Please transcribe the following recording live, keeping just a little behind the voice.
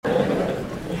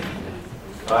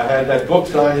I had that book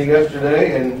signing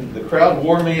yesterday, and the crowd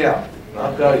wore me out.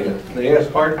 I'll tell you. They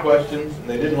asked hard questions, and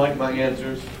they didn't like my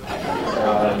answers.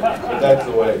 But that's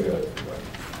the way it goes.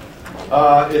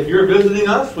 If you're visiting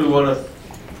us, we want to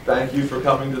thank you for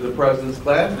coming to the President's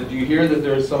class. Did you hear that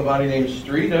there's somebody named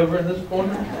Street over in this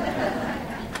corner?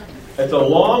 It's a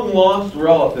long-lost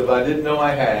relative I didn't know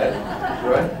I had,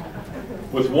 right?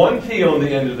 With one T on the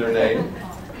end of their name.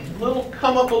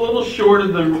 Come up a little short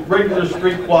of the regular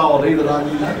street quality that I'm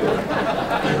used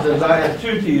to, since I have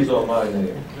two T's on my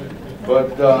name.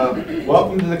 But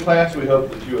welcome to the class. We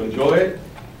hope that you enjoy it.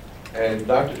 And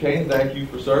Dr. Kane, thank you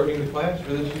for serving the class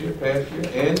for this year, past year,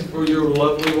 and for your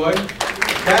lovely wife,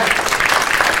 Pat.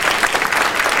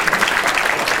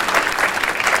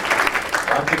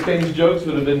 Dr. Kane's jokes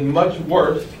would have been much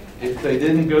worse if they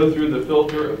didn't go through the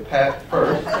filter of Pat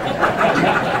first.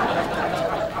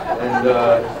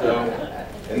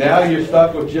 And now you're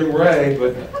stuck with Jim Ray,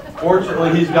 but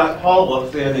fortunately he's got Paula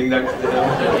standing next to him,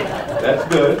 so that's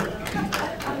good.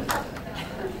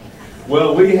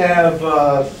 Well, we have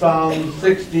Psalm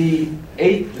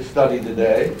 68 to study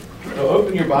today. So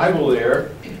open your Bible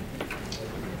there.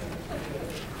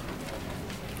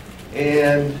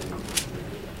 And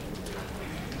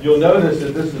you'll notice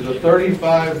that this is a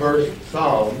 35-verse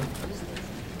psalm.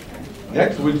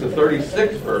 Next week's a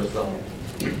 36-verse psalm.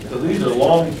 So these are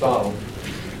long psalms.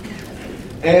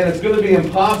 And it's going to be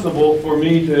impossible for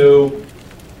me to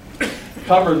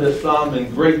cover this psalm in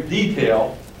great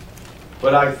detail,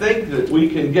 but I think that we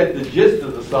can get the gist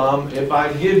of the psalm if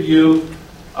I give you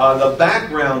the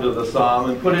background of the psalm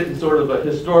and put it in sort of a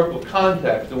historical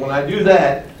context. And when I do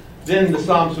that, then the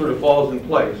psalm sort of falls in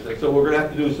place. And so we're going to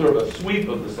have to do sort of a sweep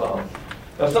of the psalm.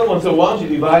 Now someone said, why don't you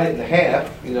divide it in half,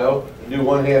 and do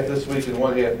one half this week and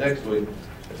one half next week.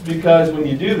 It's because when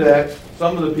you do that,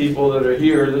 some of the people that are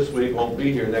here this week won't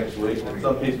be here next week, and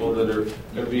some people that are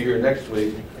going to be here next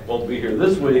week won't be here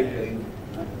this week, and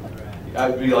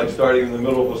I'd be like starting in the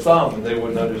middle of a psalm and they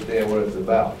wouldn't understand what it's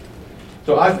about.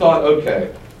 So I thought,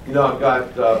 okay, I've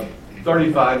got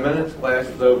 35 minutes, class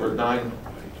is over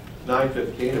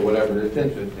 9:15 or whatever it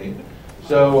is, 10:15.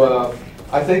 So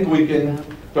I think we can,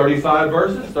 35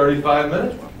 verses, 35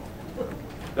 minutes.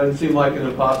 Doesn't seem like an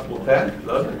impossible task,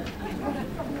 does it?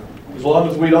 As long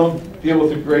as we don't deal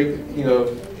with a great,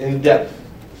 in-depth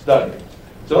study.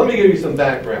 So let me give you some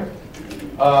background.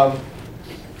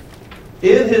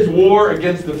 In his war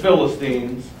against the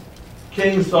Philistines,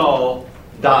 King Saul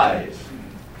dies.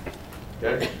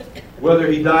 Okay? Whether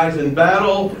he dies in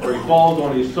battle or he falls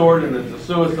on his sword and it's a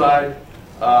suicide,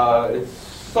 it's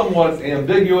somewhat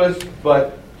ambiguous,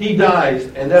 but he dies,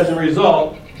 and as a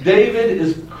result, David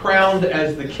is crowned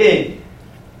as the king.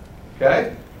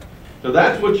 Okay? So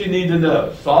that's what you need to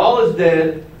know. Saul is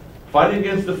dead, fighting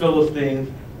against the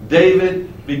Philistines. David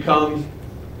becomes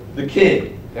the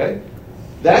king. Okay?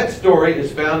 That story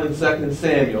is found in 2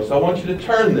 Samuel. So I want you to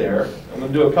turn there. I'm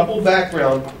going to do a couple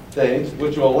background things,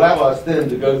 which will allow us then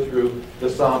to go through the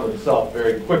psalm itself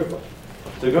very quickly.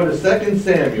 So go to 2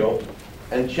 Samuel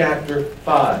and chapter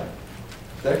 5.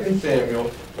 2 Samuel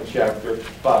and chapter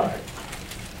 5.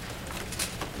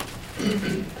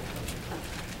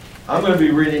 I'm going to be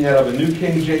reading out of a New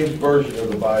King James Version of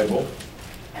the Bible.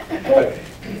 But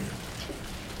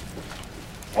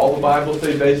all the Bibles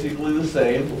say basically the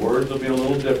same. The words will be a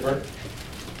little different,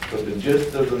 but the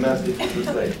gist of the message is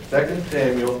the same. 2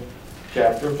 Samuel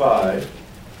chapter 5.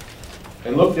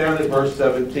 And look down at verse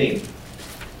 17.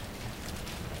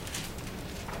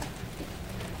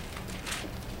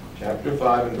 Chapter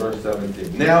 5 and verse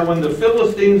 17. Now when the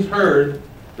Philistines heard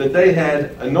that they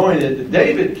had anointed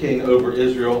David king over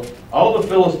Israel, all the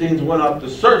Philistines went up to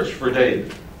search for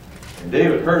David. And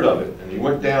David heard of it, and he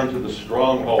went down to the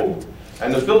stronghold.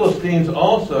 And the Philistines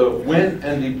also went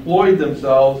and deployed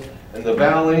themselves in the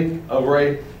valley of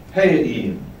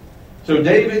Rephaim. So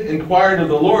David inquired of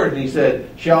the Lord, and he said,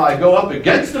 shall I go up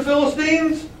against the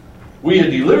Philistines? Will you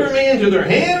deliver me into their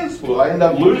hands? Will I end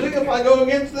up losing if I go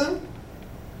against them?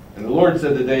 And the Lord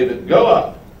said to David, go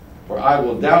up, for I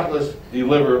will doubtless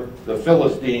deliver the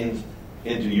Philistines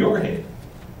into your hand.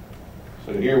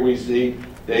 So here we see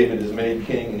David is made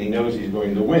king, and he knows he's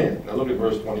going to win. Now look at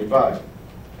verse 25.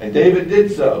 And David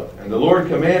did so, and the Lord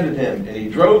commanded him, and he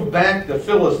drove back the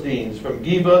Philistines from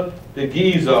Geba to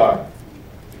Gezer.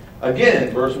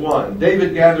 Again, verse 1,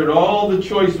 David gathered all the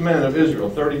choice men of Israel,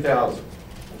 30,000.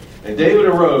 And David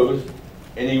arose,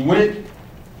 and he went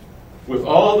with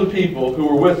all the people who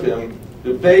were with him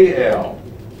to Baal,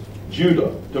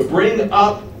 Judah, to bring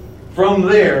up from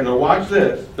there, now watch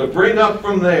this, to bring up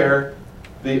from there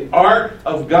the ark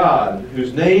of God,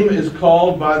 whose name is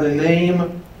called by the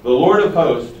name the Lord of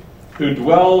hosts, who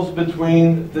dwells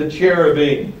between the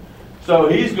cherubim. So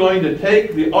he's going to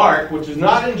take the ark, which is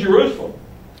not in Jerusalem.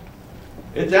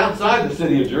 It's outside the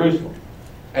city of Jerusalem.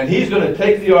 And he's going to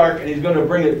take the ark and he's going to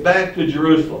bring it back to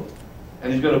Jerusalem.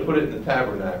 And he's going to put it in the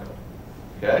tabernacle.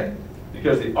 Okay?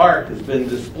 Because the ark has been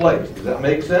displaced. Does that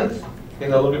make sense? Okay,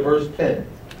 now look at verse 10.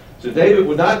 So David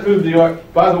would not move the ark.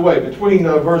 By the way, between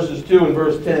verses 2 and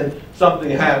verse 10, something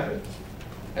happens.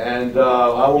 And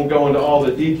I won't go into all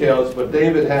the details, but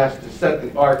David has to set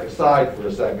the ark aside for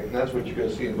a second. And that's what you're going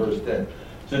to see in verse 10.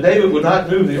 So David would not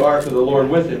move the ark of the Lord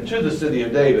with him to the city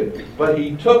of David, but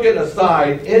he took it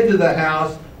aside into the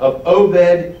house of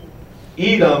Obed-Edom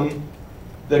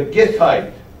the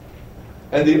Gittite.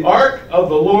 And the ark of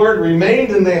the Lord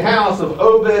remained in the house of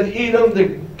Obed-Edom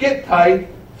the Gittite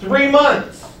 3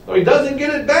 months. So he doesn't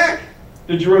get it back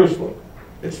to Jerusalem.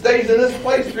 It stays in this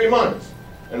place 3 months.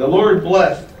 And the Lord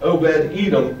blessed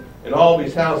Obed-Edom and all of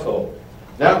his household.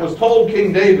 Now it was told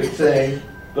King David, saying,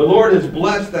 the Lord has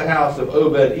blessed the house of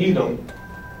Obed-Edom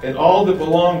and all that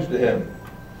belongs to him.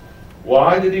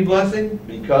 Why did he bless him?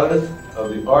 Because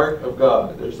of the ark of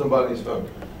God. There's somebody's phone.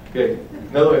 Okay,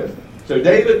 another way. So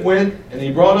David went and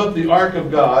he brought up the ark of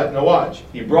God. Now watch.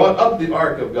 He brought up the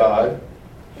ark of God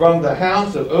from the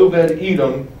house of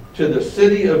Obed-Edom to the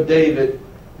city of David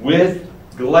with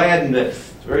gladness.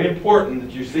 It's very important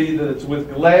that you see that it's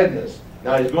with gladness.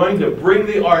 Now he's going to bring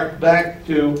the ark back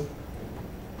to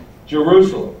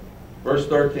Jerusalem. Verse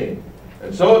 13.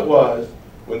 And so it was,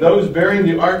 when those bearing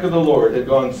the ark of the Lord had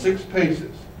gone 6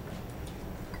 paces,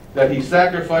 that he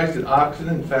sacrificed an oxen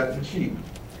and fattened sheep.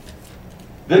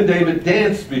 Then David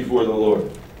danced before the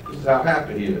Lord. This is how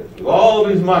happy he is, with all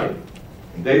of his might.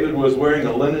 And David was wearing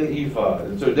a linen ephod.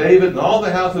 And so David and all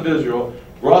the house of Israel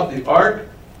brought the ark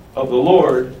of the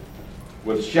Lord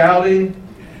with shouting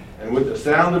and with the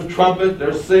sound of trumpet.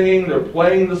 They're singing, they're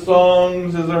playing the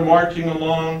songs as they're marching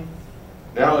along.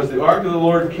 Now as the ark of the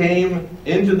Lord came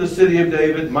into the city of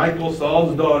David, Michal,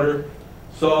 Saul's daughter,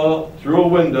 saw through a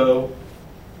window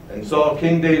and saw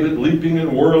King David leaping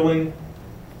and whirling.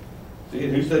 See,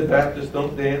 who said Baptists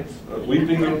don't dance?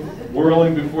 Leaping and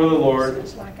whirling before the Lord.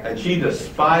 And she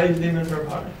despised him in her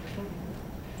heart.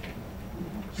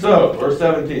 So, verse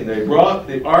 17, they brought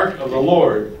the ark of the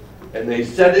Lord and they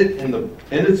set it in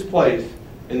its place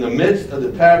in the midst of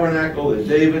the tabernacle that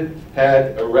David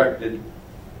had erected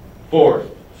for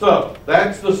it. So,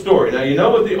 that's the story. Now, you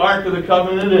know what the Ark of the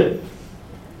Covenant is.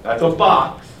 That's a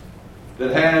box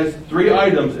that has 3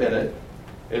 items in it.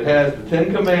 It has the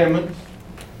 10 Commandments.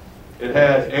 It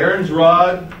has Aaron's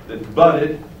rod that's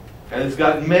budded, and it's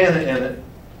got manna in it.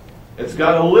 It's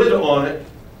got a lid on it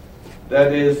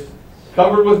that is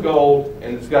covered with gold,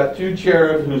 and it's got 2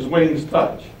 cherubs whose wings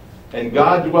touch. And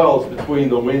God dwells between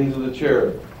the wings of the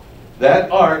cherub. That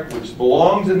ark, which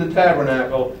belongs in the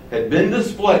tabernacle, had been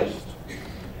displaced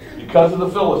because of the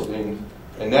Philistines.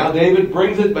 And now David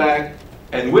brings it back,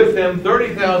 and with him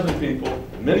 30,000 people,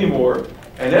 and many more.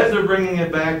 And as they're bringing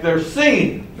it back, they're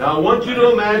singing. Now I want you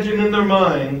to imagine in their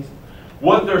minds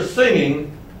what they're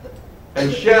singing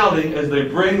and shouting as they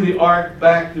bring the ark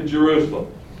back to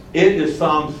Jerusalem. It is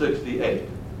Psalm 68.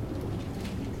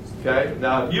 Okay?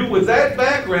 Now, if you, with that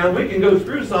background, we can go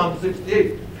through Psalm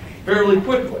 68 fairly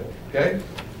quickly. Okay?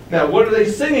 Now, what are they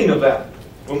singing about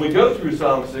when we go through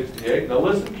Psalm 68? Now,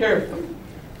 listen carefully.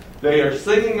 They are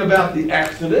singing about the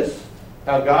Exodus,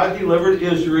 how God delivered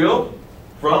Israel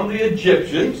from the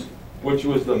Egyptians, which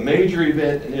was the major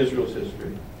event in Israel's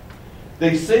history.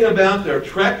 They sing about their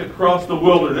trek across the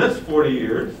wilderness, 40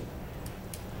 years.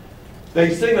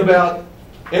 They sing about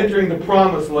entering the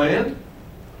promised land.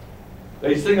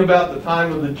 They sing about the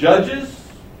time of the judges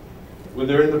when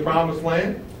they're in the promised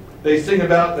land. They sing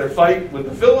about their fight with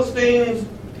the Philistines.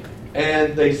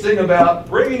 And they sing about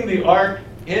bringing the ark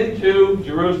into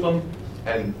Jerusalem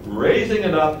and raising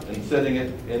it up and setting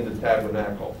it in the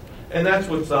tabernacle. And that's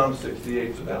what Psalm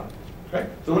 68 is about. Okay?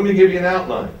 So let me give you an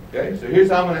outline. Okay? So here's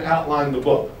how I'm going to outline the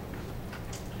book.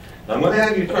 Now I'm going to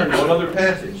have you turn to one other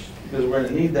passage because we're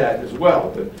going to need that as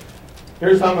well. But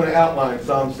here's how I'm going to outline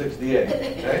Psalm 68.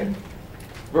 Okay?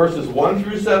 Verses 1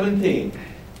 through 17,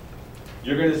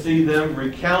 you're going to see them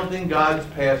recounting God's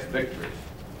past victories.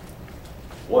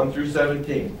 1 through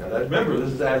 17. Now remember,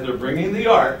 this is as they're bringing the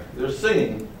ark, they're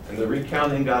singing, and they're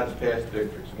recounting God's past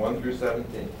victories. 1 through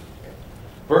 17.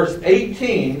 Verse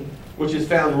 18, which is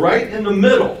found right in the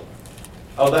middle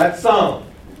of that psalm,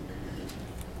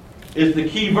 is the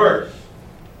key verse.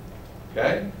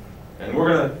 Okay? And we're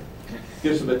going to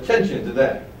give some attention to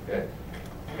that. Okay?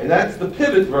 And that's the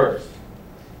pivot verse.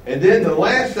 And then the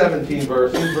last 17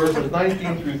 verses, verses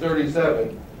 19 through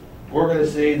 37, we're going to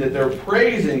see that they're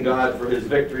praising God for his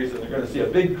victories, and they're going to see a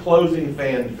big closing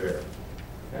fanfare.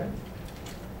 Okay?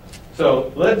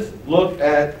 So let's look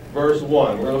at verse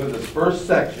 1. We're going to look at this first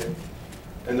section.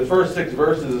 And the first 6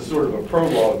 verses is sort of a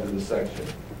prologue to this section.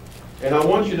 And I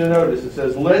want you to notice it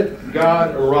says, let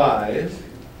God arise,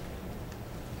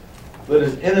 let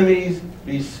his enemies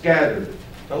be scattered.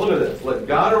 Now look at this. Let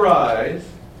God arise,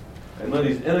 and let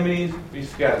his enemies be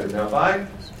scattered. Now if I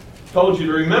told you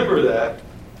to remember that,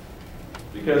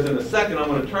 because in a second I'm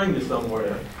going to turn you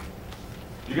somewhere,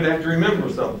 you're going to have to remember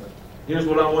something. Here's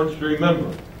what I want you to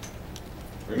remember.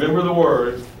 Remember the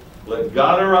words, let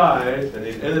God arise, and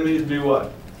his enemies be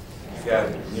what?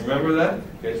 Scattered. You remember that?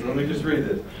 Okay, so let me just read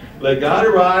this. Let God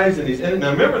arise, and his enemies...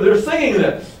 Now remember, they're singing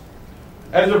this.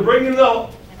 As they're bringing the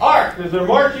ark, as they're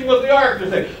marching with the ark, they're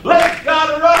saying, let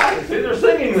God arise! See, they're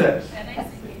singing this.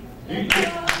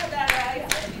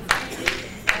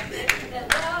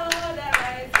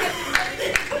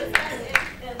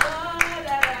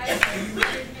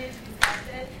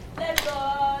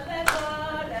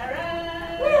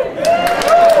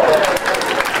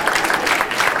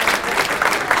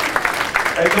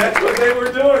 And that's what they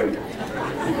were doing.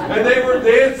 And they were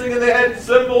dancing, and they had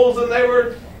cymbals, and they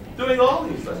were doing all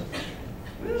these things.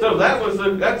 So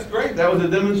that's great. That was a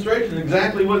demonstration,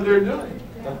 exactly what they're doing.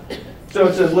 So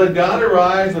it says, let God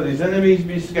arise, let his enemies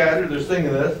be scattered. They're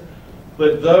singing this.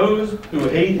 Let those who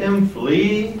hate him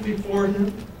flee before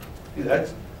him. See,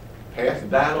 that's past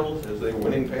battles, as they were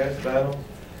winning past battles.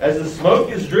 As the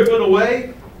smoke is driven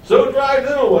away, so drive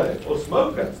them away. Well,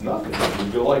 smoke, that's nothing.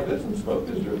 You go like this and smoke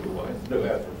is driven away. It's no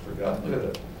effort for God. Look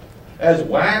at that. As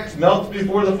wax melts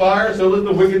before the fire, so let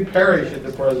the wicked perish at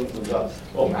the presence of God.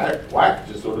 Well, wax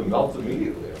just sort of melts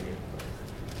immediately.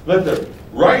 Let the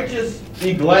righteous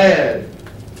be glad.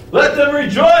 Let them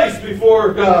rejoice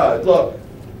before God. Look.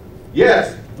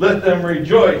 Yes, let them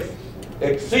rejoice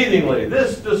exceedingly.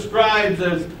 This describes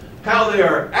as how they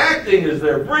are acting as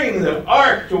they're bringing the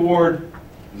ark toward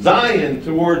Zion,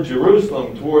 toward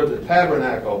Jerusalem, toward the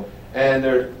tabernacle, and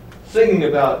they're singing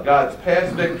about God's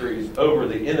past victories over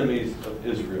the enemies of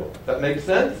Israel. That makes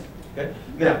sense? Okay.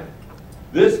 Now,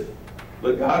 this,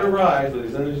 let God arise, let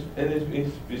his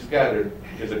enemies be scattered,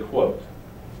 is a quote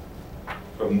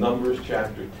from Numbers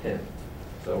chapter 10.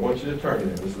 So I want you to turn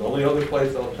there. This is the only other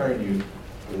place I'll turn you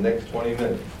for the next 20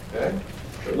 minutes. Okay?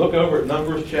 So look over at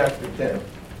Numbers chapter 10.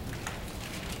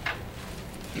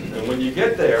 And when you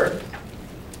get there,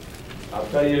 I'll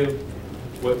tell you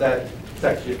what that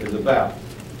section is about.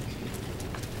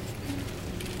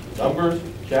 Numbers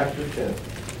chapter 10.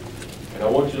 And I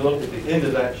want you to look at the end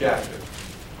of that chapter.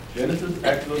 Genesis,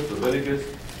 Exodus, Leviticus,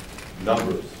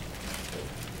 Numbers.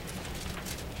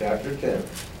 Chapter 10.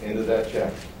 End of that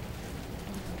chapter.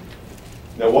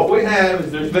 Now what we have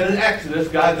is there's been an exodus.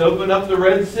 God's opened up the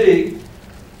Red Sea.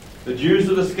 The Jews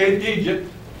have escaped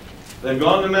Egypt. They've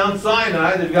gone to Mount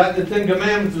Sinai. They've gotten the Ten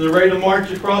Commandments and they're ready to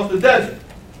march across the desert.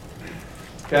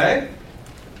 Okay?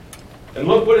 And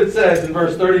look what it says in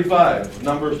verse 35 of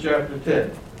Numbers chapter 10.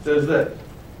 It says this.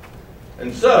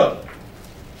 And so,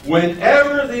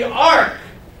 whenever the ark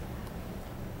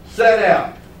set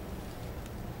out,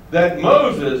 that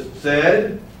Moses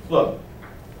said, look,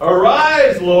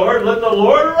 arise, Lord, let the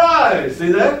Lord arise.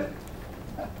 See that?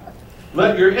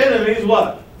 Let your enemies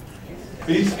what?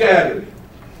 Be scattered.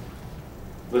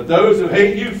 Let those who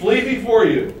hate you flee before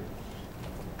you.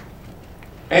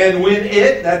 And when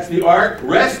it, that's the ark,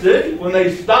 rested, when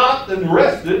they stopped and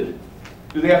rested,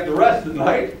 do they have to rest at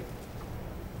night?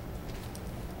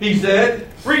 He said,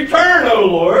 return, O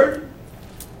Lord,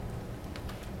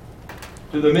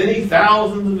 to the many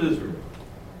thousands of Israel.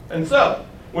 And so,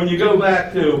 when you go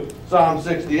back to Psalm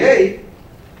 68,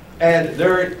 and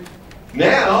they're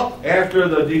now, after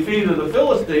the defeat of the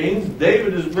Philistines,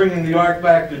 David is bringing the ark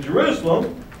back to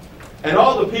Jerusalem, and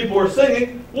all the people are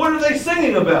singing. What are they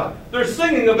singing about? They're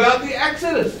singing about the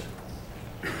Exodus.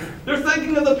 They're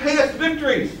thinking of the past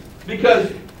victories.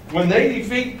 Because when they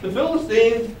defeat the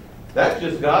Philistines, that's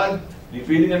just God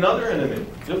defeating another enemy.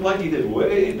 Just like he did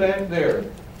way back there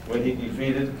when he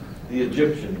defeated the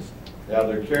Egyptians. Now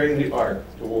they're carrying the ark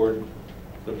toward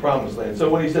the promised land. So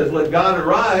when he says, let God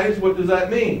arise, what does that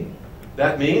mean?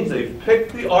 That means they've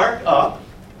picked the ark up.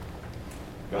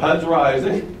 God's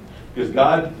rising. Because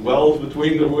God dwells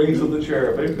between the wings of the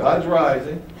cherubim. God's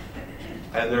rising.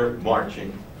 And they're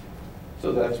marching.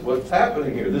 So that's what's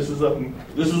happening here. This is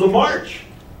a march.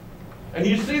 And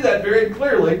you see that very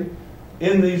clearly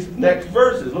in these next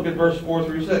verses. Look at verse 4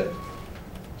 through 6.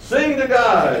 Sing to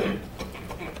God.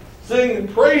 Sing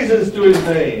praises to his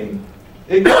name.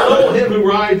 Extol him who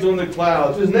rides on the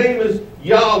clouds. His name is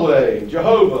Yahweh,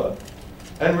 Jehovah.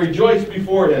 and rejoice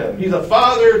before him. He's a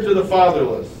father to the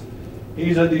fatherless.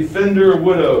 He's a defender of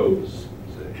widows.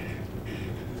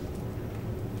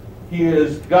 He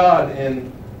is God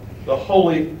in the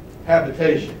holy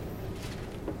habitation.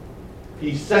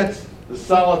 He sets the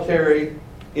solitary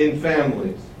in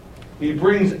families. He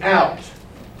brings out,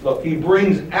 he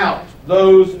brings out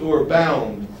those who are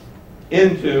bound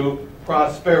into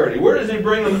prosperity. Where does he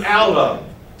bring them out of?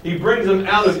 He brings them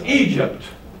out of Egypt.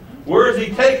 Where is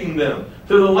he taking them?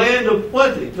 To the land of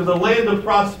plenty, to the land of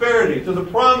prosperity, to the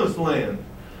promised land.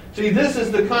 See, this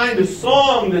is the kind of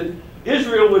song that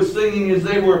Israel was singing as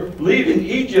they were leaving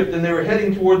Egypt and they were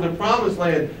heading toward the promised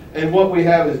land. And what we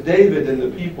have is David and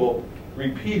the people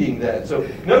repeating that. So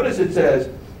notice it says,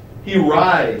 he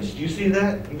rides. Do you see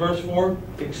that in verse 4?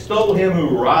 Extol him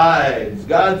who rides.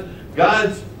 God's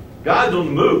on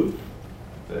the move.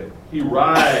 He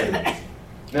rides.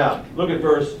 Now, look at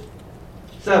verse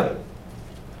 7.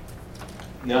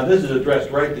 Now, this is addressed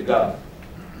right to God.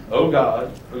 Oh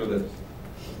God, look at this.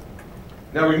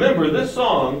 Now remember, this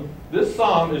psalm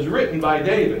is written by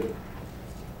David.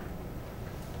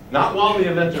 Not while the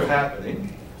events are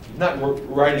happening. He's not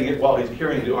writing it while he's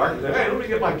carrying the ark. He's like, hey, let me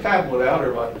get my tablet out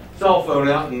or my cell phone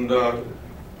out and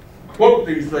quote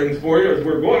these things for you as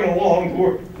we're going along.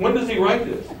 When does he write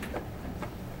this?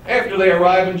 After they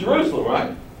arrive in Jerusalem,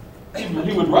 right?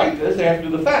 He would write this after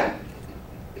the fact.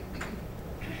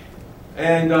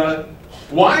 And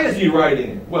why is he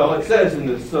writing it? Well, it says in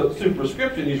the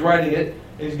superscription he's writing it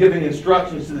and he's giving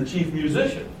instructions to the chief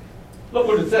musician. Look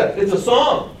what it says. It's a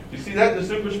song. You see that in the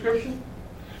superscription?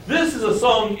 This is a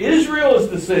song Israel is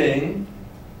to sing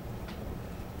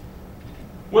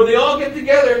when they all get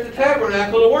together at the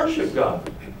tabernacle to worship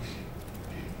God.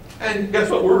 And guess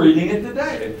what? We're reading it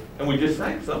today. And we just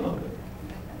sang some of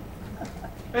it.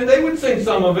 And they would sing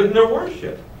some of it in their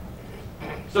worship.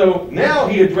 So now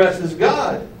he addresses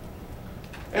God.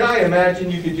 And I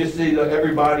imagine you could just see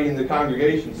everybody in the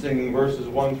congregation singing verses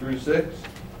 1 through 6.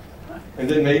 And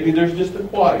then maybe there's just a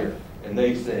choir. And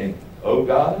they sing, "O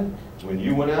God, when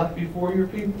you went out before your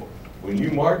people, when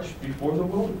you marched before the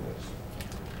wilderness,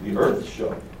 the earth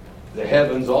shook. The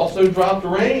heavens also dropped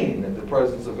rain at the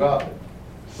presence of God.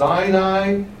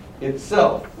 Sinai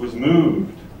itself was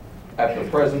moved at the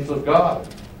presence of God,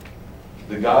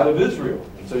 the God of Israel."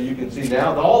 And so you can see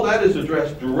now that all that is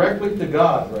addressed directly to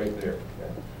God right there.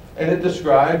 Okay? And it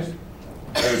describes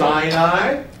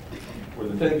Sinai, where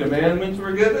the Ten Commandments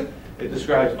were given. It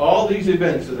describes all these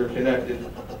events that are connected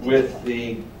with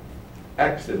the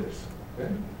Exodus.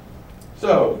 Okay?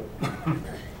 So,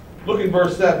 look at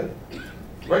verse 7.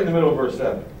 Right in the middle of verse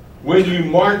 7. When you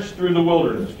march through the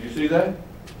wilderness. Do you see that?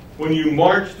 When you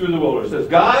march through the wilderness. It says,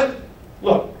 God,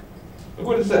 look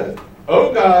what it says.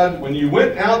 Oh God, when you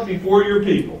went out before your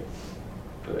people.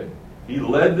 Okay? He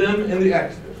led them in the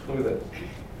Exodus. Look at this.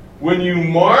 When you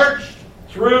marched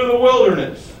through the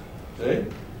wilderness. See?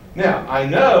 Now, I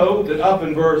know that up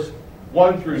in verse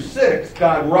 1 through 6,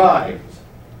 God rides.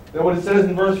 Is that what it says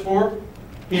in verse 4?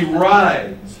 He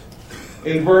rides.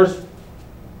 In verse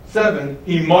 7,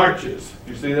 he marches.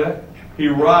 You see that? He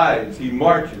rides. He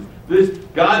marches.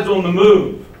 God's on the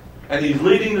move. And he's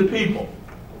leading the people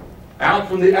out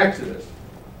from the Exodus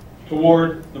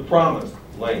toward the promised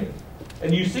land.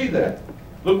 And you see that.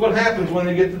 Look what happens when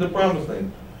they get to the promised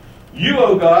land. You,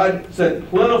 O God, sent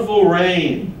plentiful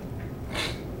rain.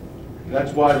 And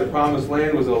that's why the promised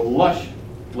land was a lush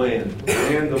land, a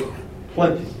land of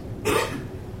plenty.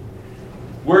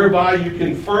 Whereby you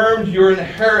confirmed your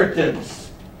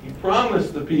inheritance. You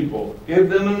promised the people, give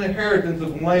them an inheritance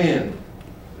of land.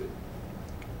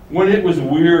 When it was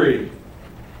weary.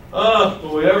 Oh,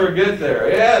 will we ever get there?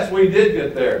 Yes, we did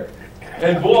get there.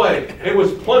 And boy, it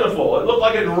was plentiful. It looked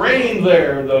like it rained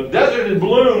there. The desert had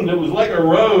bloomed. It was like a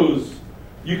rose.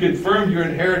 You confirmed your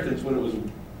inheritance when it was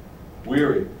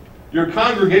weary. Your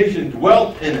congregation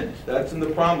dwelt in it. That's in the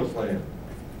promised land.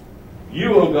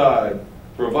 You, O God,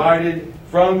 provided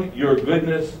from your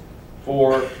goodness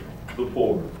for the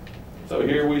poor. So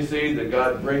here we see that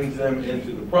God brings them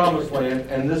into the promised land,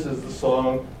 and this is the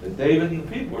song that David and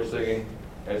the people are singing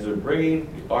as they're bringing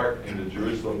the ark into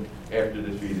Jerusalem after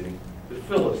defeating the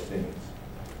Philistines.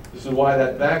 This is why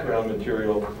that background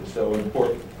material is so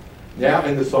important. Now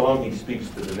in the song, he speaks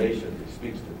to the nations. He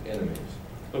speaks to the enemies.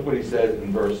 Look what he says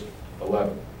in verse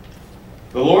 11.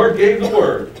 The Lord gave the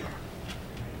word,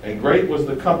 and great was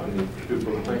the company who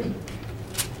proclaimed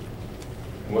it.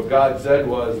 And what God said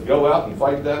was, go out and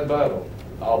fight that battle.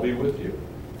 I'll be with you.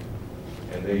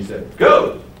 And they said,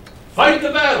 go! Fight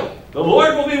the battle! The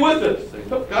Lord will be with us. They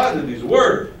took God at his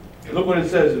word. And look what it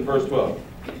says in verse 12.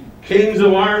 Kings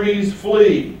of armies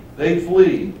flee. They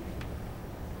flee.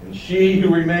 And she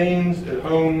who remains at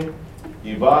home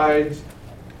divides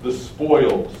the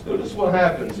spoils. Notice what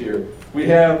happens here. We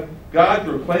have God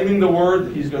proclaiming the word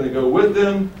that he's going to go with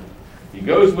them. He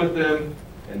goes with them,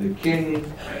 and the kings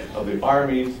of the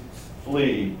armies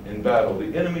flee in battle.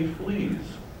 The enemy flees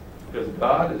because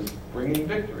God is bringing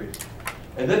victory.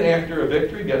 And then after a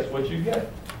victory, guess what you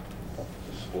get?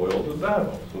 The spoils of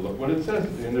battle. So look what it says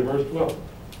at the end of verse 12.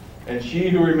 And she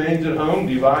who remains at home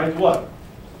divides what?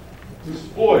 The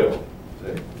spoil.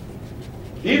 See?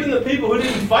 Even the people who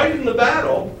didn't fight in the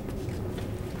battle,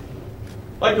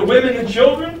 like the women and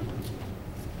children,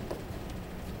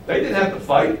 they didn't have to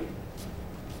fight.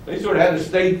 They sort of had to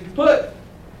stay put.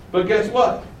 But guess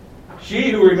what? She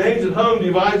who remains at home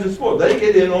divides the spoil. They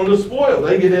get in on the spoil.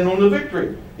 They get in on the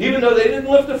victory. Even though they didn't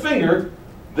lift a finger,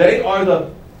 they are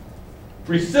the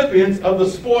recipients of the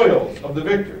spoils of the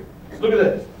victory. Look at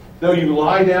this. Though you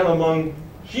lie down among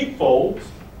sheepfolds,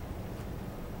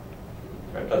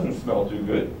 that doesn't smell too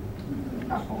good.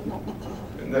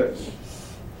 And that's,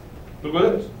 look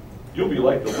at this. You'll be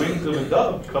like the wings of a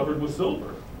dove covered with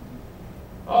silver.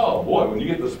 Oh boy, when you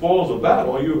get the spoils of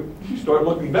battle, you start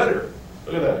looking better.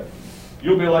 Look at that.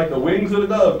 You'll be like the wings of a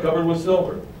dove covered with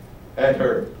silver, and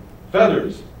her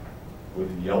feathers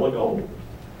with yellow gold.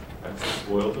 That's the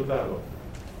spoils of battle.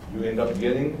 You end up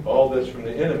getting all this from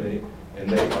the enemy, and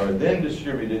they are then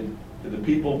distributed to the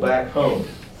people back home.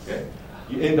 Okay?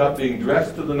 You end up being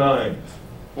dressed to the nines.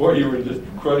 Or you were just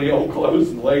cruddy old clothes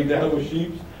and laid down with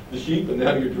the sheep, and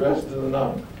now you're dressed to the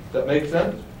nines. Does that make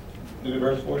sense? Look at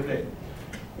verse 14.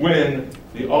 When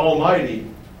the Almighty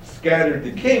scattered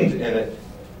the kings in it,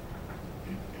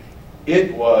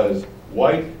 it was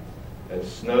white as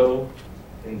snow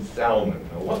in Salmon.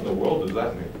 Now what in the world does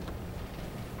that mean?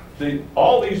 See,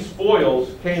 all these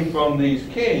spoils came from these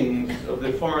kings of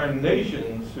the foreign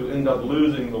nations who end up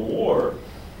losing the war.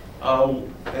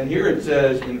 And here it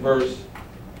says in verse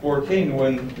 14,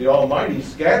 when the Almighty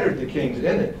scattered the kings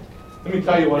in it. Let me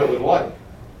tell you what it was like.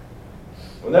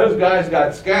 When those guys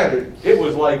got scattered, it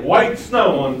was like white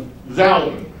snow on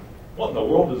Zalman. What in the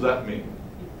world does that mean?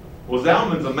 Well,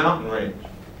 Zalman's a mountain range.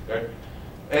 Okay?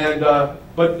 And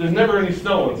but there's never any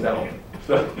snow on Zalman.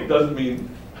 So it doesn't mean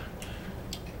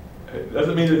that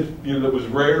it was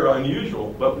rare or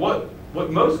unusual. But what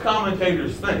most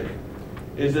commentators think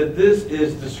is that this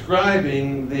is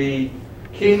describing the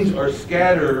kings are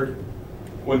scattered.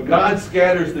 When God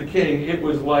scatters the king, it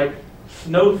was like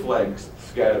snowflakes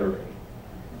scattering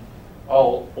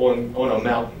all on a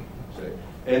mountain. See?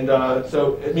 And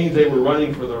so it means they were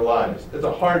running for their lives. It's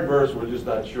a hard verse, we're just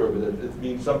not sure, but it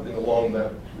means something along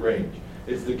that range.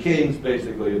 It's the kings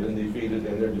basically have been defeated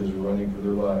and they're just running for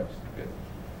their lives. Okay.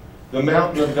 The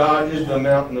mountain of God is the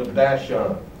mountain of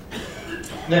Bashan.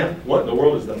 Now, what in the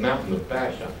world is the mountain of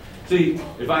Bashan? See,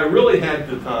 if I really had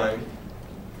the time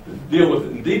to deal with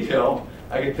it in detail,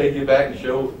 I could take you back and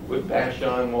show what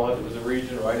Bashan was. It was a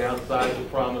region right outside the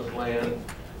Promised Land.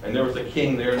 And there was a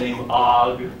king there named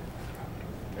Og.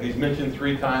 And he's mentioned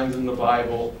 3 times in the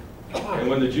Bible. And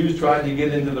when the Jews tried to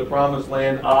get into the Promised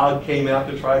Land, Og came out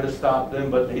to try to stop them,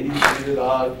 but they defeated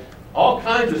Og. All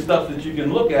kinds of stuff that you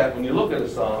can look at when you look at a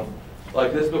psalm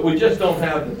like this, but we just don't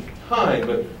have the time.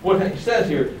 But what he says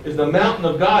here is the mountain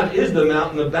of God is the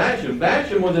mountain of Bashan.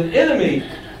 Bashan was an enemy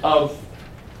of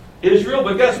Israel,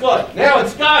 but guess what? Now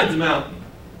it's God's mountain.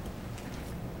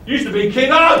 It used to be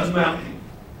King Og's mountain.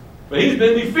 But he's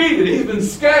been defeated. He's been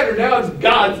scattered. Now it's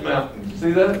God's mountain. You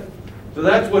see that? So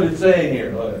that's what it's saying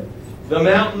here. The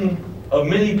mountain of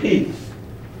many peaks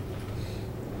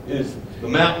is the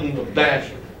mountain of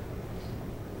Bashan.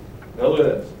 Now look at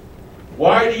this.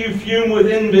 Why do you fume with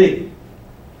envy,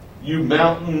 you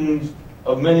mountains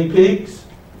of many peaks?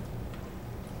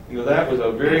 You know, that was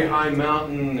a very high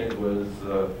mountain. It was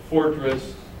a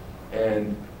fortress.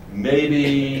 And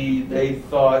maybe they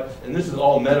thought, and this is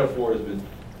all metaphors, but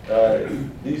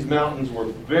these mountains were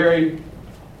very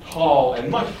tall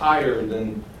and much higher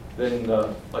than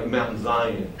like Mount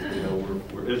Zion, you know,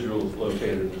 where Israel is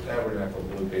located, the tabernacle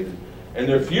is located. And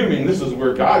they're fuming. This is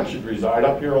where God should reside,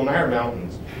 up here on our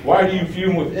mountains. Why do you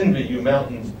fume with envy, you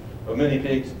mountains of many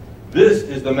peaks? This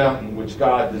is the mountain which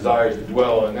God desires to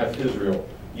dwell in. That's Israel.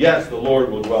 Yes, the Lord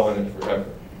will dwell in it forever.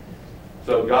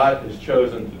 So God has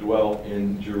chosen to dwell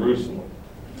in Jerusalem.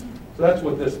 So that's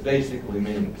what this basically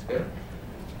means.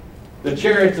 The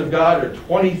chariots of God are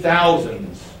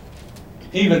 20,000s,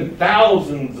 even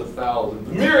thousands of thousands,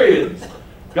 myriads.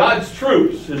 God's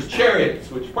troops, his chariots,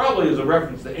 which probably is a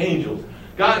reference to angels.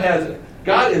 God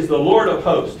is the Lord of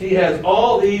hosts. He has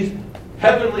all these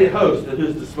heavenly hosts at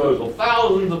his disposal,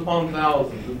 thousands upon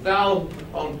thousands and thousands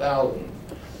upon thousands.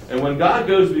 And when God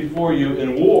goes before you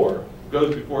in war,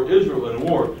 goes before Israel in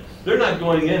war, they're not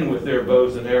going in with their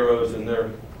bows and arrows and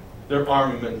their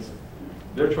armaments.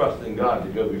 They're trusting God to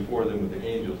go before them with the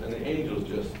angels. And the angels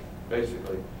just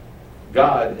basically,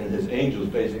 God and his angels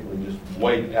basically just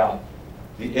wipe out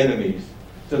the enemies.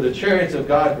 So the chariots of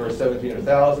God, verse 17, are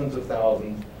thousands of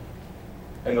thousands.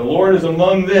 And the Lord is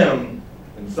among them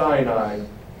in Sinai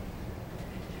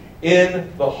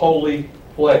in the holy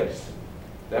place.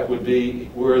 That would be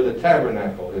where the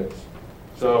tabernacle is.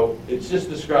 So it's just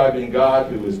describing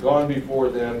God who has gone before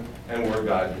them and where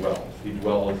God dwells. He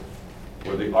dwells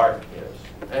where the ark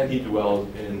is. And he dwells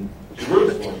in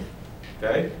Jerusalem.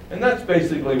 Okay? And that's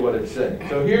basically what it's saying.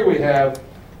 So here we have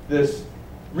this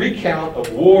recount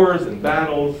of wars and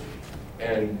battles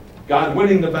and God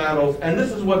winning the battles. And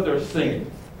this is what they're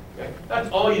singing. Okay? That's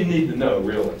all you need to know,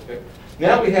 really. Okay?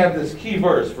 Now we have this key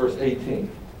verse, verse 18.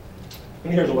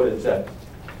 And here's what it says.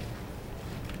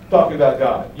 Talking about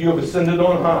God. You have ascended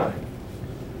on high.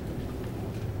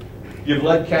 You've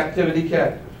led captivity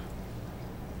captive.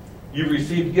 You've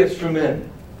received gifts from men,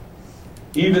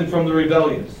 even from the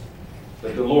rebellious,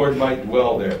 that the Lord might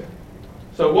dwell there.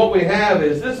 So what we have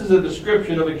is, this is a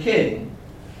description of a king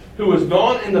who has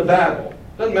gone into battle.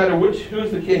 Doesn't matter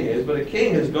who's the king is, but a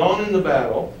king has gone into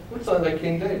battle. Looks like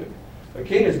King David. A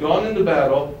king has gone into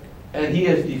battle, and he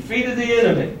has defeated the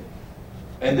enemy.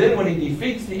 And then when he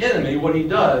defeats the enemy, what he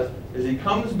does is he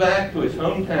comes back to his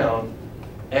hometown,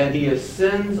 and he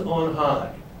ascends on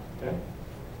high. Okay?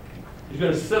 He's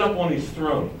going to sit up on his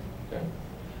throne. Okay?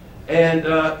 And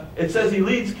it says he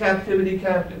leads captivity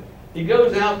captive. He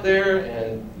goes out there,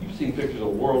 and you've seen pictures of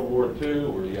World War II,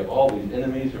 where you have all these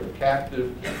enemies who are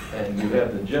captive, and you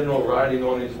have the general riding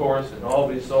on his horse, and all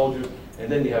these soldiers, and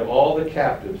then you have all the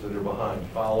captives that are behind,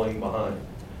 following behind.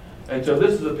 And so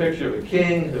this is a picture of a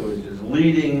king who is just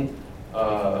leading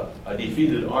a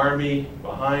defeated army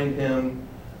behind him.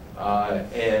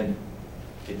 And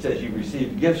it says, you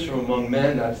received gifts from among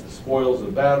men. That's the spoils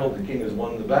of battle. The king has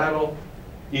won the battle.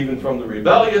 Even from the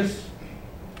rebellious.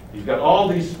 He's got all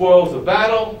these spoils of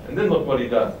battle. And then look what he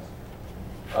does.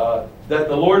 That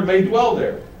the Lord may dwell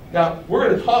there. Now, we're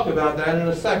going to talk about that in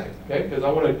a second. Okay? Because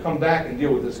I want to come back and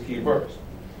deal with this key verse.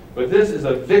 But this is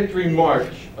a victory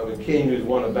march of a king who's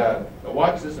won a battle. Now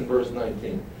watch this in verse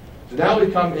 19. So now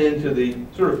we come into the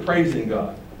sort of praising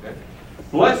God. Okay?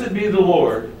 Blessed be the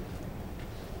Lord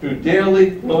who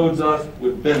daily loads us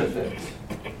with benefits.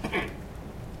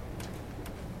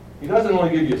 He doesn't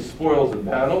only give you spoils of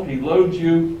battle, he loads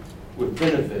you with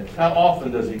benefits. How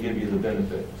often does he give you the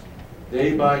benefits?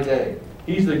 Day by day.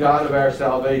 He's the God of our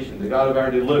salvation, the God of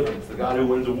our deliverance, the God who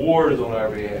wins wars on our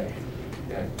behalf.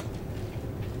 Okay?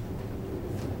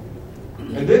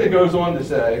 And then it goes on to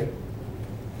say,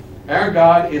 our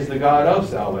God is the God of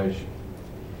salvation,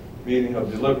 meaning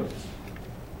of deliverance.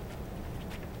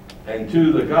 And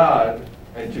to God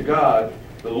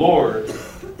the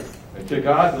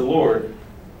Lord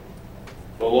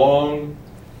belong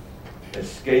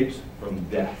escapes from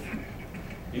death.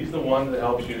 He's the one that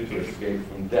helps you to escape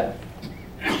from death.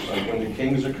 Like when the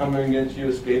kings are coming against you,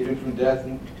 escaping from death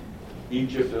in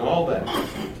Egypt and all that.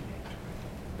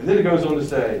 And then it goes on to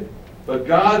say, but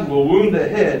God will wound the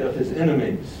head of his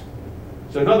enemies.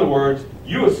 So in other words,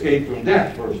 you escape from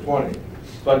death, verse 20.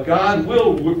 But God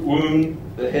will wound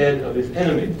the head of his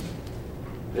enemies.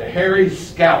 The hairy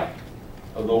scalp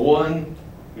of the one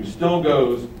who still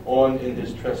goes on in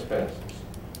his trespasses.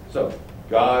 So,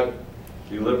 God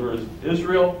delivers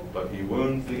Israel, but he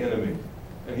wounds the enemy.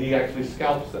 And he actually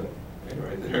scalps them. Okay,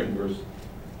 right there in verse,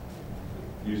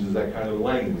 uses that kind of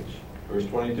language. Verse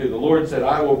 22, the Lord said,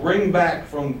 I will bring back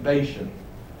from Bashan.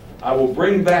 I will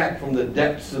bring back from the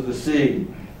depths of the sea.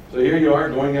 So here you are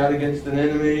going out against an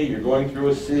enemy. You're going through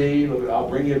a sea. I'll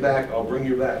bring you back. I'll bring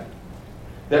you back.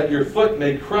 That your foot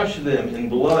may crush them in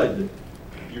blood.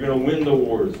 You're going to win the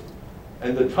wars.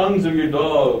 And the tongues of your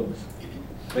dogs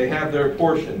may have their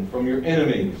portion from your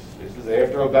enemies. This is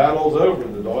after a battle's over.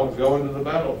 The dogs go into the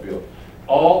battlefield.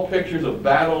 All pictures of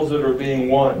battles that are being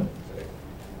won.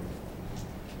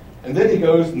 And then he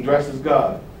goes and dresses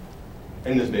God.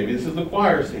 And maybe this is the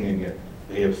choir singing it.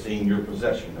 They have seen your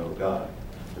possession, O God.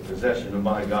 The possession of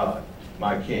my God,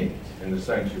 my King, in the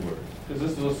sanctuary. Because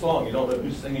this is a song. You don't know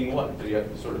who's singing what, so you have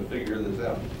to sort of figure this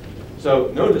out. So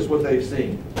notice what they've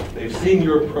seen. They've seen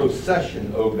your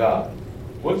procession, O God.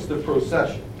 What's the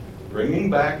procession? Bringing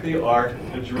back the ark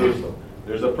to Jerusalem.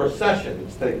 There's a procession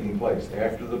that's taking place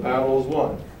after the battle is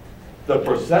won. The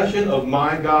procession of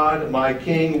my God, my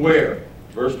King, where?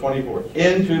 Verse 24.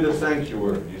 Into the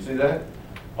sanctuary. Do you see that?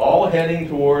 All heading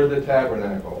toward the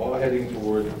tabernacle. All heading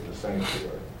toward the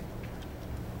sanctuary.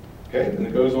 Okay, then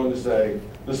it goes on to say,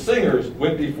 the singers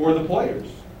went before the players.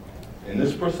 in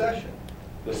this procession.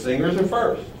 The singers are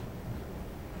first.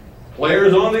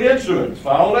 Players on the instruments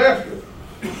followed after.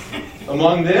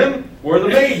 Among them were the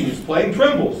maidens playing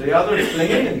timbrels. See how they're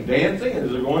singing and dancing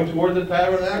as they're going toward the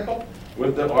tabernacle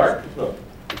with the ark? Look.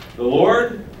 The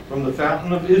Lord from the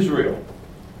fountain of Israel.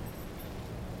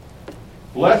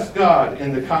 Bless God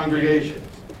in the congregations.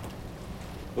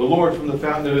 The Lord from the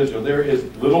fountain of Israel. There is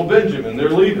little Benjamin, their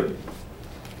leader.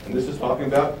 And this is talking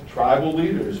about tribal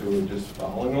leaders who are just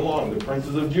following along. The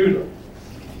princes of Judah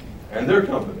and their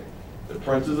company. The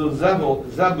princes of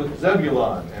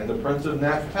Zebulun and the prince of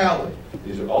Naphtali.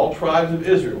 These are all tribes of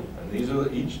Israel.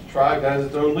 And each tribe has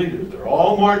its own leaders. They're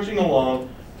all marching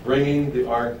along, bringing the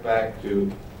ark back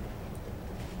to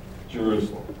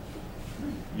Jerusalem.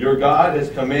 Your God has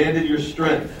commanded your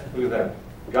strength. Look at that.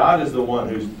 God is the one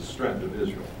who's the strength of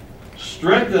Israel.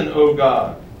 Strengthen, O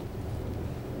God,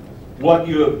 what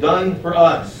you have done for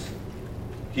us.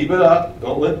 Keep it up.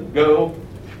 Don't let it go.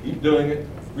 Keep doing it.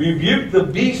 Rebuke the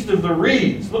beast of the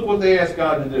reeds. Look what they asked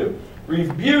God to do.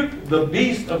 Rebuke the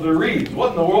beast of the reeds.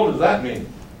 What in the world does that mean?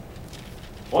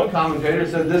 One commentator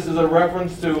said this is a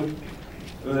reference to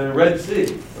the Red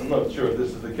Sea. I'm not sure if this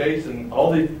is the case. And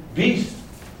all the beasts,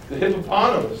 the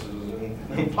hippopotamuses and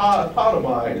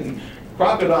hippopotami and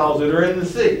crocodiles that are in the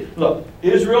sea. Look,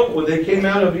 Israel, when they came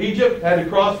out of Egypt, had to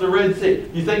cross the Red Sea.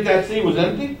 You think that sea was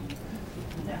empty?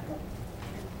 No.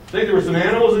 Think there were some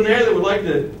animals in there that would like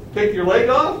to pick your leg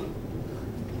off?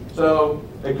 So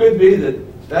it could be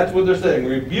that that's what they're saying.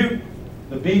 Rebuke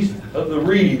the beast of the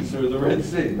reeds or the Red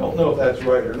Sea. Don't know if that's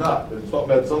right or not, but it's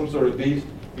talking about some sort of beast,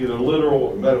 either literal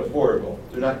or metaphorical.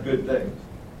 They're not good things.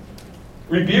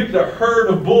 Rebuke the herd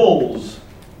of bulls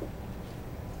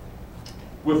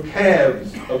with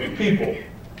calves of the people.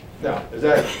 Now, is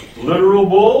that literal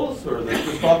bulls, or is it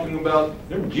just talking about,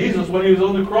 remember Jesus when he was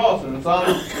on the cross, and in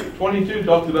Psalm 22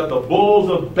 talks about the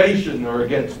bulls of Bashan are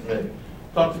against me.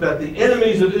 Talks about the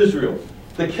enemies of Israel,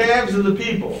 the calves of the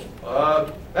people.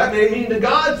 That may mean the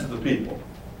gods of the people,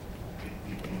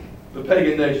 the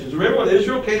pagan nations. Remember when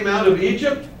Israel came out of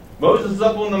Egypt? Moses is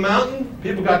up on the mountain.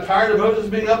 People got tired of Moses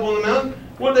being up on the mountain.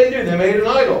 What did they do? They made an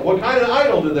idol. What kind of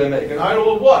idol did they make? An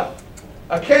idol of what?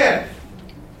 A calf.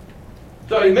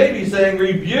 So he may be saying,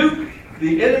 rebuke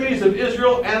the enemies of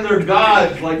Israel and their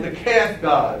gods, like the calf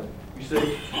god. You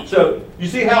see? So you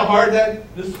see how hard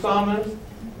this psalm is?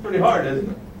 Pretty hard,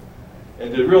 isn't it?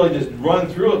 And to really just run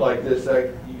through it like this,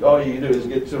 all you do is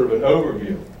get sort of an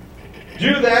overview.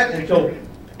 Do that until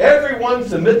everyone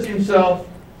submits himself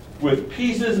with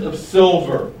pieces of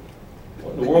silver.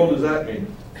 What in the world does that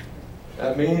mean?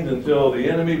 That means until the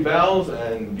enemy bows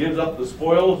and gives up the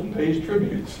spoils and pays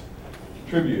tribute.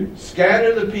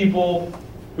 Scatter the people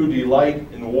who delight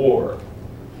in war.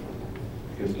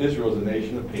 Because Israel is a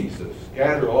nation of peace. So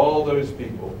scatter all those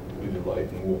people who delight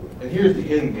in war. And here's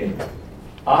the end game.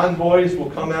 Envoys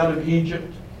will come out of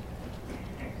Egypt.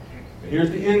 And here's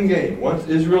the end game. Once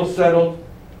Israel's settled,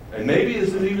 and maybe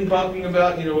this is even talking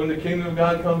about, when the kingdom of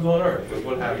God comes on earth. That's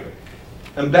what happened.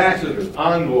 Ambassadors,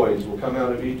 envoys will come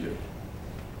out of Egypt.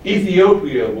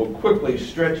 Ethiopia will quickly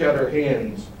stretch out her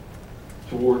hands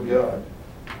toward God.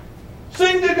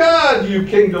 Sing to God, you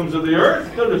kingdoms of the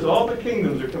earth. Notice all the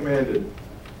kingdoms are commanded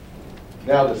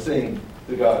now to sing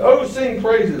to God. Oh, sing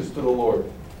praises to the Lord,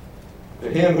 to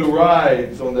him who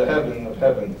rides on the heaven of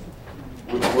heavens,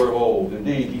 which were of old.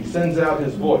 Indeed, he sends out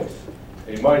his voice,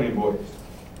 a mighty voice.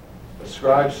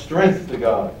 Ascribe strength to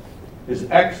God.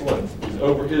 His excellence is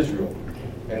over Israel,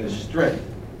 and his strength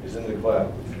is in the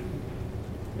clouds.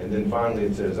 And then finally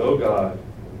it says, oh God,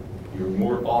 you're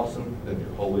more awesome than your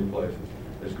holy places.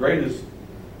 As great as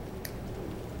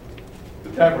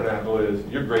the tabernacle is,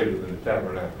 you're greater than the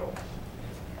tabernacle.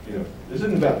 This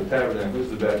isn't about the tabernacle,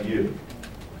 this is about you.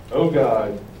 Oh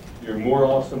God, you're more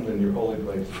awesome than your holy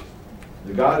places.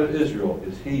 The God of Israel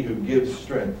is he who gives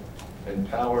strength and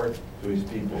power to his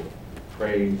people.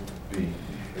 Praise be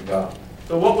to God.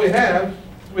 So what we have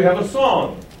a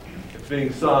song. It's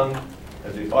being sung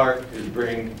as the ark is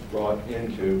being brought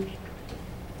into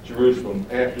Jerusalem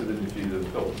after the defeat of the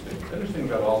Philistines. Interesting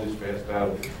about all these past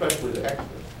battles, especially the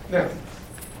Exodus. Now,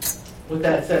 with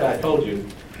that said, I told you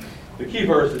the key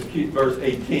verse is verse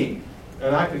 18.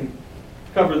 And I can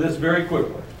cover this very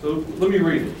quickly. So let me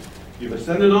read it. You've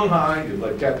ascended on high, you've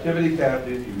led captivity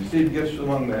captive, you've received gifts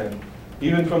among men,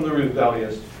 even from the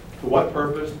rebellious. To what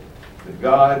purpose? That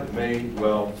God may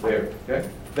dwell there. Okay?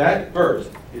 That verse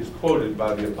is quoted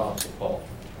by the Apostle Paul.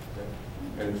 Okay?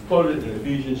 And it's quoted in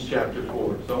Ephesians chapter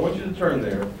 4. So I want you to turn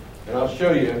there, and I'll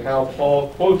show you how Paul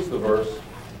quotes the verse.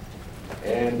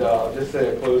 And I'll just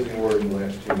say a closing word in the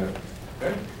last 2 minutes.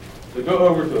 Okay? So go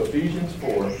over to Ephesians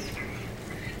 4.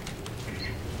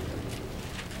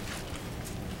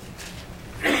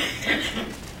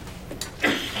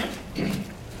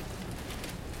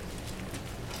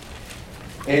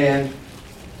 And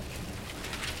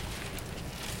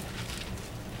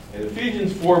in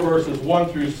Ephesians 4, verses 1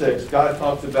 through 6, God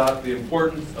talks about the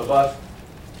importance of us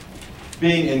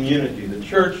being in unity. The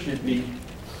church should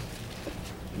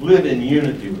live in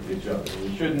unity with each other.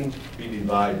 We shouldn't be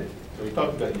divided. So he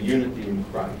talks about unity in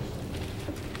Christ.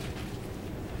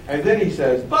 And then he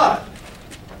says, but,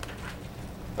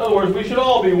 in other words, we should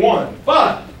all be one.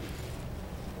 But,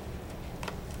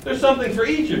 there's something for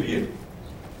each of you.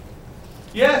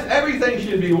 Yes, everything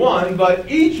should be one,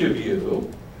 but each of you,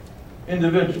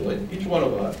 individually, each one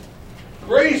of us,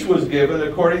 grace was given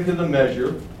according to the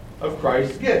measure of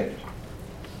Christ's gift.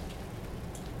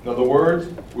 In other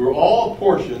words, we're all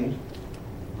apportioned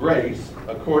grace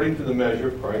according to the measure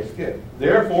of Christ's gift.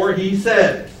 Therefore, he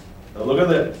says, now look at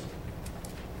this.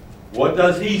 What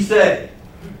does he say?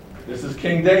 This is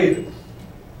King David.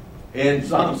 In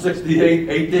Psalm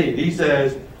 68:18, he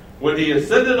says, when he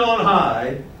ascended on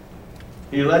high,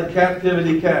 he led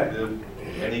captivity captive,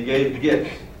 and he gave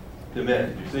gifts to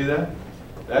men. You see that?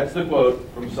 That's the quote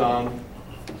from Psalm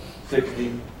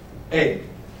 68.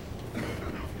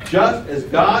 Just as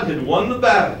God had won the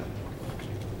battle,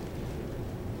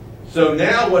 so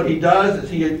now what he does is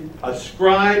he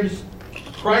ascribes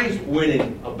Christ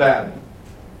winning a battle.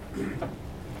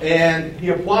 And he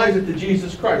applies it to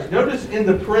Jesus Christ. Notice in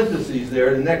the parentheses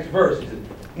there, in the next verse, he says,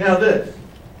 now this.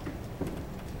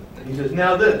 He says,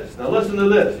 now this. Now listen to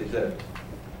this, he says.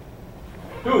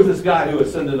 Who is this guy who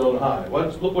ascended on high?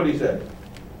 Look what he said.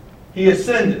 He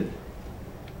ascended.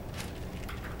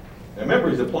 Now remember,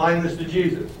 he's applying this to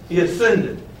Jesus. He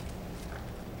ascended.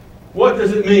 What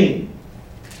does it mean?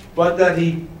 But that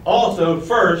he also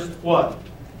first, what?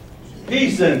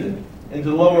 Descended into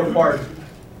the lower parts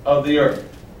of the earth.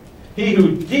 He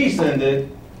who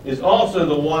descended is also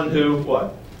the one who,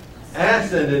 what?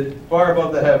 Ascended far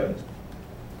above the heavens.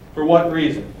 For what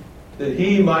reason? That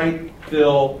he might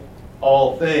fill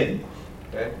all things.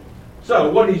 Okay?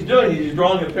 So what he's doing is he's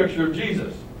drawing a picture of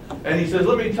Jesus. And he says,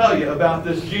 let me tell you about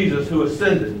this Jesus who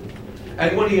ascended.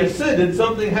 And when he ascended,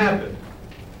 something happened.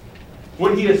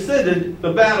 When he ascended,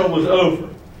 the battle was over.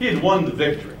 He had won the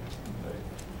victory.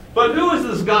 But who is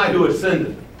this guy who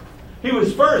ascended? He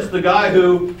was first the guy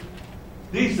who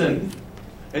descended.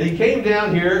 And he came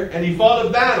down here and he fought a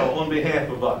battle on behalf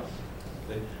of us.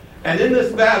 And in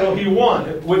this battle he won.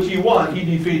 Which he won, he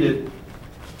defeated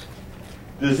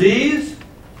disease.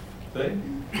 See?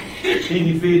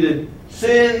 He defeated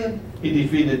sin. He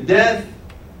defeated death.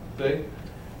 See?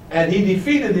 And he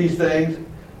defeated these things.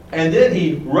 And then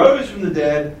he rose from the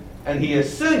dead and he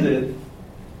ascended.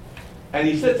 And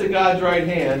he sits at God's right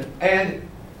hand. And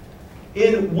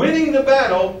in winning the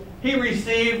battle, he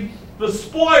received the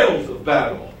spoils of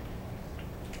battle.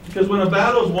 Because when a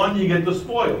battle is won, you get the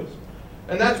spoils.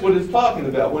 And that's what it's talking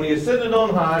about. When he ascended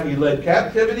on high, he led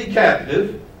captivity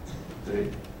captive. See?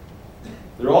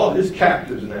 They're all his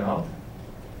captives now.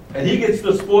 And he gets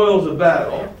the spoils of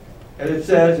battle. And it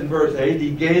says in verse 8,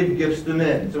 he gave gifts to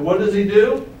men. So what does he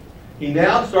do? He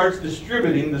now starts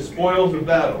distributing the spoils of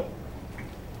battle.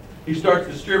 He starts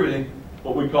distributing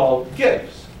what we call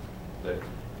gifts.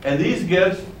 And these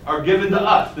gifts are given to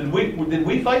us. Did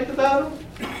we fight the battle?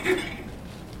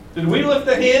 Did we lift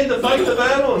a hand to fight the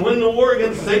battle and win the war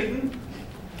against Satan,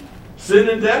 sin,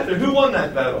 and death? Or who won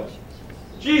that battle?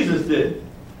 Jesus did.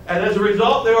 And as a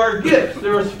result, there are gifts.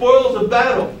 There are spoils of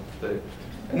battle.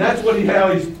 And that's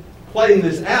how he's playing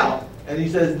this out. And he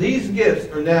says these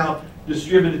gifts are now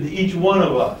distributed to each one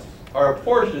of us, are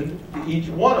apportioned to each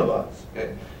one of us.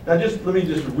 Okay? Now let me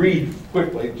just read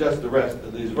quickly just the rest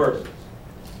of these verses.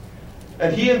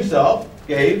 And he himself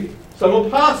gave some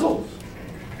apostles.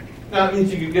 Now it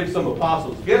means you could give some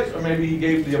apostles gifts, or maybe he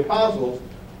gave the apostles,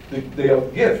 the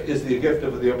gift is the gift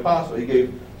of the apostle. He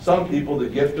gave some people the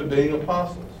gift of being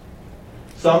apostles.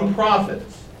 Some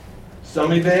prophets,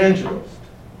 some evangelists,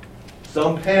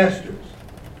 some pastors,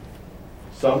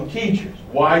 some teachers.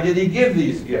 Why did he give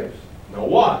these gifts? Now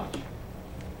watch.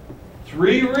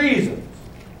 3 reasons.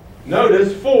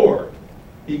 Notice 4.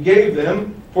 He gave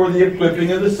them for the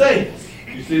equipping of the saints.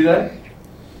 You see that?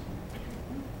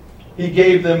 He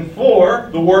gave them for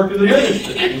the work of the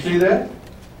ministry. You see that?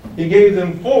 He gave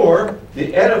them for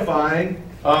the edifying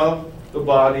of the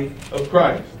body of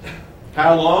Christ.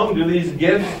 How long does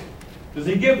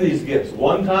he give these gifts?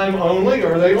 One time only,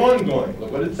 or are they ongoing?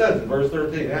 Look what it says in verse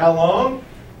 13. How long?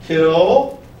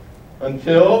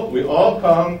 Until we all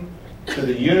come to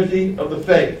the unity of the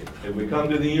faith. Have we come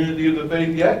to the unity of the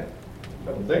faith yet?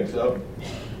 I don't think so.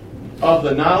 Of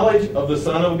the knowledge of the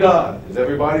Son of God. Has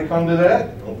everybody come to that?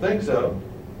 I don't think so.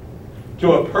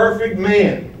 To a perfect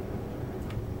man.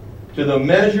 To the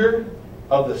measure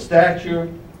of the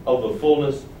stature of the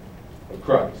fullness of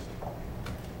Christ.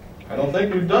 I don't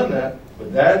think we've done that,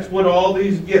 but that's what all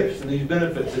these gifts and these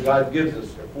benefits that God gives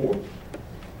us are for.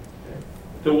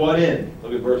 To what end?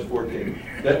 Look at verse 14.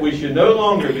 That we should no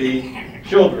longer be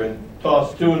children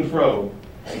tossed to and fro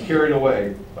and carried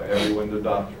away by every wind of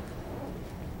doctrine.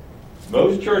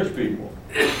 Most church people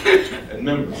and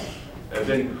members have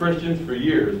been Christians for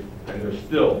years, and they're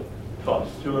still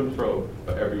tossed to and fro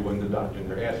by every wind of doctrine.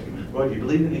 They're asking, well, do you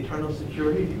believe in eternal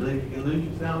security? Do you believe you can lose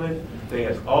your salvation? They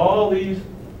ask all these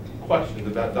questions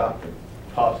about doctrine,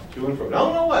 tossed to and fro. I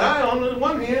don't know what. I on the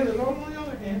one hand and on the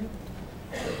other hand.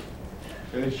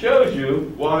 And it shows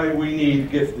you why we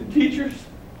need gifted teachers,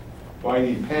 why we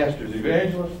need pastors,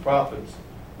 evangelists, prophets,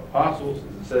 apostles,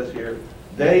 as it says here.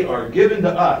 They are given to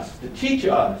us to teach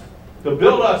us, to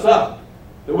build us up,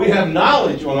 that we have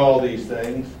knowledge on all these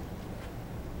things.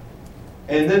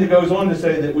 And then it goes on to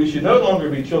say that we should no longer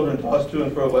be children tossed to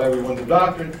and fro by every wind of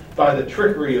doctrine, by the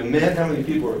trickery of men. How many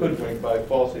people are hoodwinked by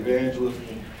false evangelists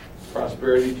and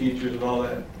prosperity teachers and all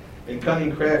that? And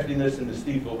cunning craftiness and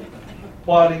deceitful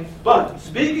plotting. But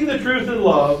speaking the truth in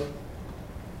love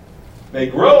may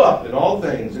grow up in all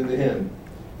things into him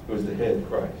who is the head,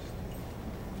 Christ,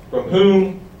 from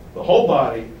whom the whole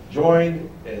body, joined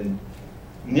and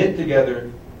knit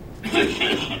together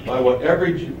by what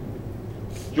every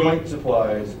joint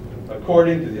supplies,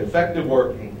 according to the effective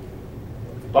working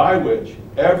by which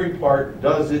every part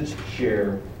does its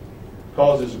share,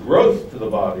 causes growth to the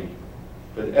body,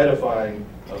 but edifying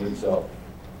of itself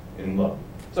in love.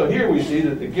 So here we see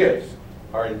that the gifts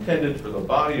are intended for the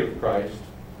body of Christ.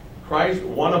 Christ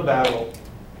won a battle,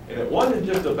 and it wasn't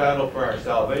just a battle for our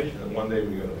salvation that one day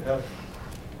we go to heaven.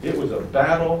 It was a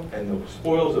battle, and the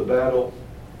spoils of battle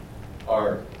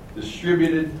are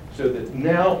distributed so that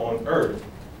now on earth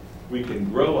we can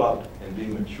grow up and be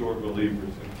mature believers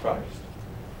in Christ.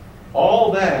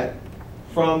 All that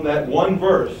from that one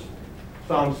verse,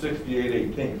 Psalm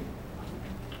 68:18.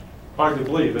 Hard to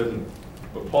believe, isn't it?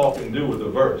 What Paul can do with a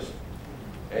verse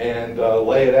and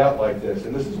lay it out like this,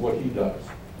 and this is what he does.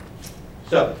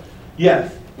 So,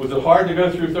 yes, was it hard to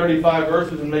go through 35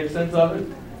 verses and make sense of it?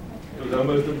 It was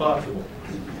almost impossible.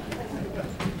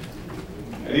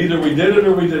 And either we did it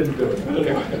or we didn't do it.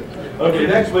 Okay,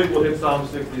 next week we'll hit Psalm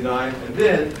 69, and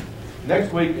then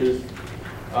next week is,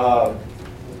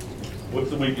 what's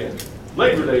the weekend?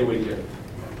 Labor Day weekend.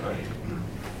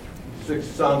 Right.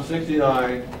 Psalm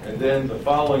 69, and then the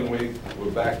following week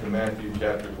we're back to Matthew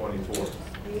chapter 24.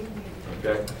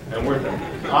 Okay? And we're the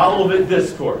Olivet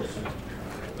Discourse.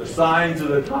 The signs of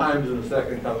the times and the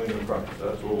second coming of Christ.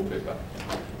 That's where we'll pick up.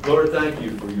 Lord, thank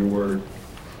you for your word.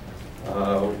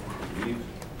 We've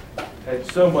had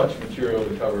so much material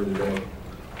to cover today.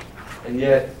 And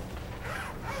yet,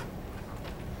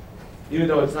 even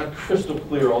though it's not crystal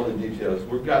clear all the details,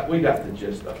 we got the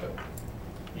gist of it.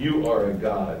 You are a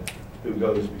God who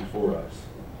goes before us.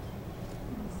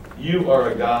 You are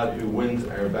a God who wins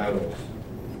our battles.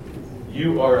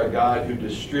 You are a God who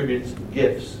distributes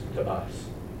gifts to us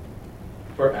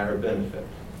for our benefit.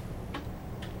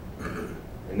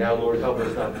 And now, Lord, help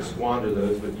us not to squander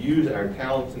those, but use our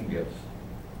talents and gifts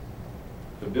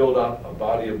to build up a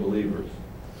body of believers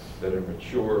that are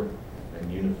mature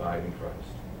and unified in Christ.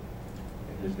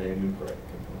 In his name we pray.